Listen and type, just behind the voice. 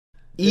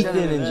Ethan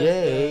and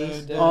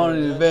Jayce on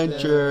an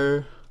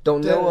adventure.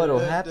 don't know what'll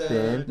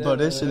happen,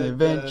 But it's an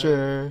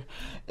adventure.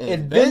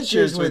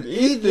 Adventures with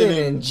Ethan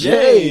and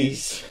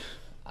Jayce.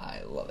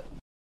 I love it.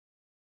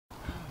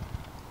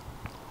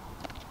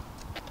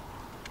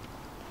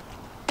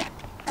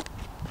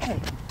 Hey,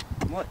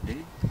 what,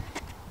 dude?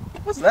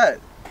 What's that?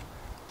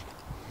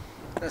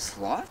 A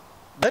sloth?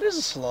 That is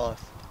a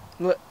sloth.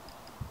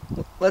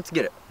 Let's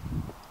get it.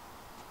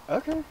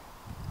 Okay.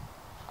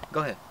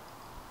 Go ahead.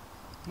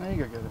 Now you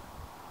go get it.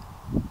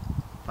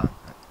 Fine,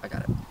 I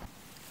got it.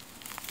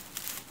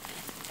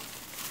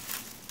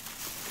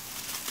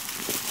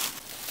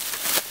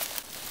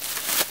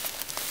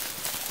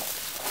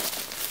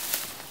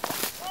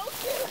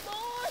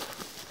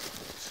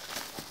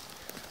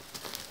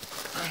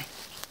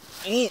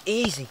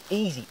 Easy.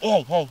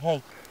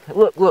 Hey.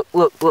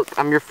 Look.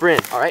 I'm your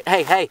friend, all right?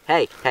 Hey.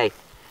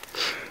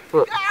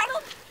 Look.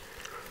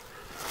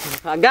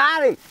 I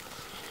got him.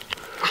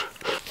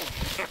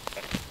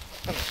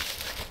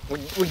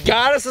 We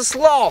got us a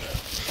sloth.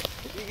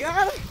 You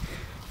got him?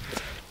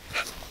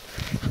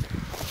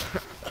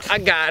 I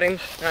got him.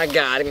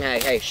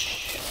 Hey.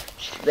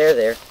 Shh.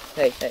 There.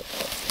 Hey. What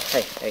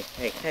are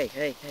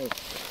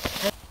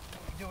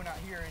you doing out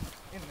here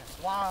in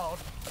the wild?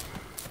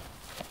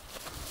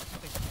 I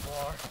think you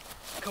are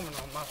coming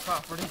on my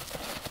property.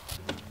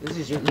 This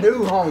is your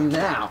new home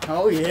now.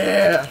 Oh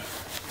yeah.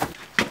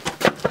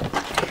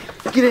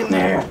 Get in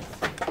there.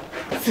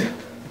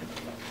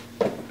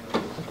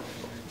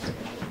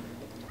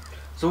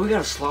 So we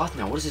got a sloth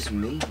now. What does this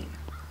mean?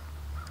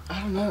 I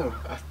don't know.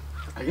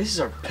 I guess he's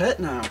our pet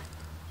now.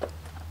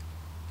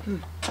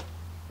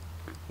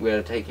 We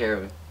gotta take care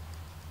of him.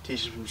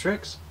 Teach him some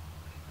tricks.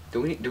 Do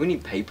we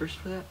need papers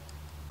for that?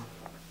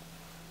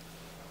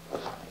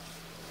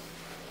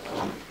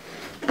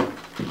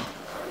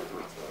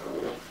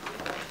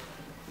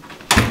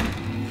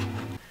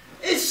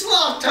 It's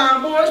sloth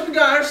time, boys. We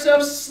got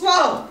ourselves a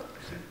sloth.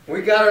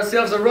 We got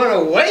ourselves a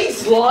runaway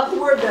sloth.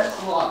 Where'd that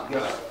sloth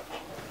go?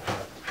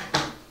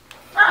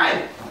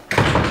 Hey!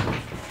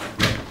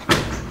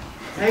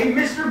 Hey,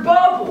 Mr.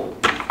 Bubble!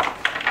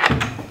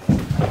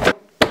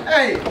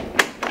 Hey,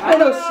 I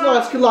know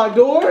sloths can lock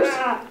doors.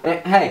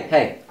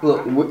 Hey,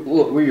 look,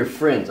 we're your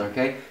friends,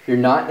 okay? You're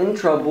not in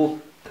trouble.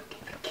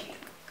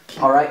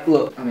 Alright,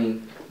 look, I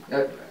mean,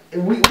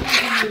 we can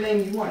give you the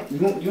name you want. You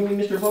want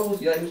me Mr.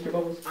 Bubbles? You like Mr.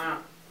 Bubbles?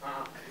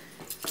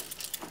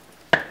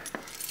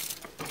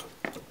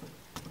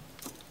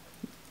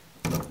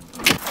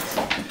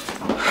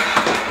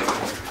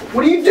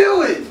 What are you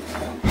doing?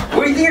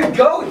 Where do you think you're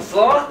going,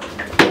 Sloth?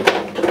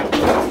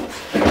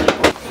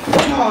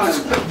 Come on.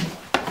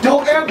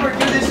 Don't ever do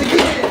this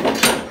again.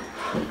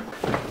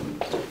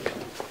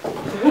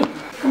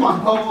 Come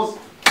on, Bubbles.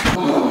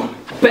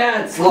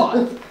 Bad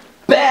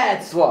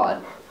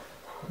Sloth.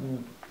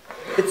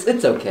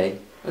 It's okay.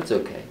 It's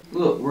okay.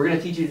 Look, we're gonna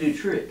teach you to do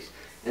tricks.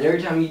 And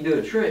every time you do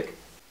a trick,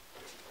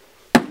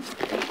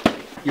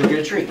 you'll get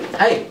a treat.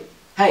 Hey,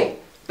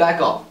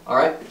 back off,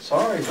 alright?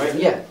 Sorry. Right?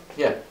 Yeah.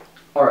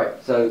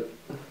 Alright, so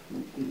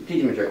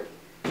teach him a trick.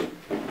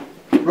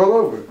 Roll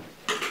over.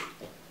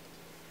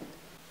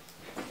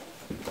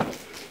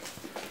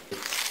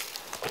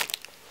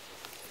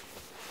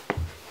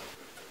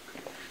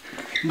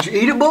 Did you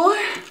eat it, boy?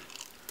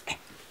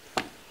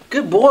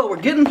 Good boy, we're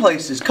getting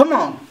places. Come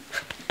on.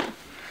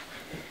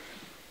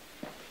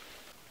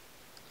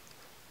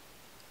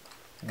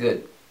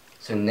 Good.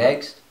 So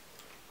next,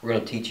 we're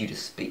gonna teach you to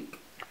speak.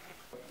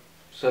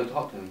 So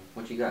talk to him.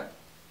 What you got?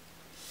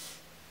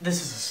 This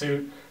is a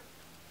suit.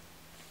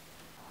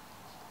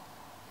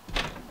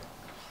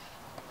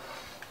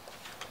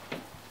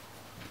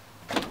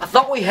 I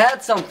thought we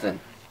had something.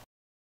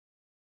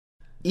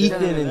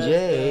 Ethan and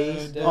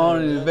Jayce On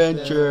an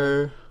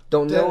adventure.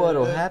 don't know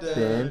what'll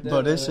happen,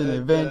 But it's an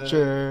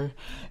adventure.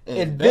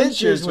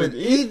 Adventures with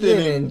Ethan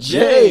and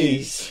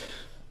Jayce.